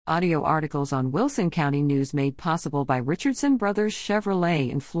Audio articles on Wilson County News made possible by Richardson Brothers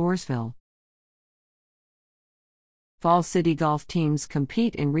Chevrolet in Floresville. Falls City golf teams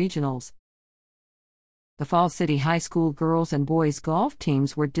compete in regionals. The Falls City High School girls and boys golf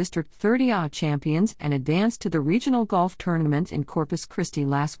teams were District 30A champions and advanced to the regional golf tournament in Corpus Christi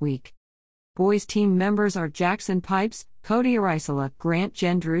last week. Boys team members are Jackson Pipes, Cody Arisola, Grant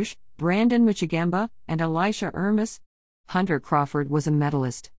Gendrush, Brandon Michigamba, and Elisha Ermis. Hunter Crawford was a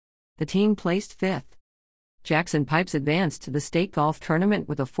medalist. The team placed fifth. Jackson Pipes advanced to the state golf tournament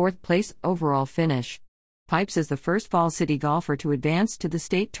with a fourth-place overall finish. Pipes is the first Falls City golfer to advance to the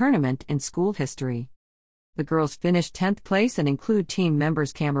state tournament in school history. The girls finished 10th place and include team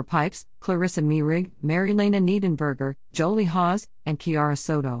members Cameron Pipes, Clarissa Mierig, Marylena Niedenberger, Jolie Hawes, and Kiara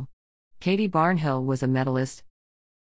Soto. Katie Barnhill was a medalist.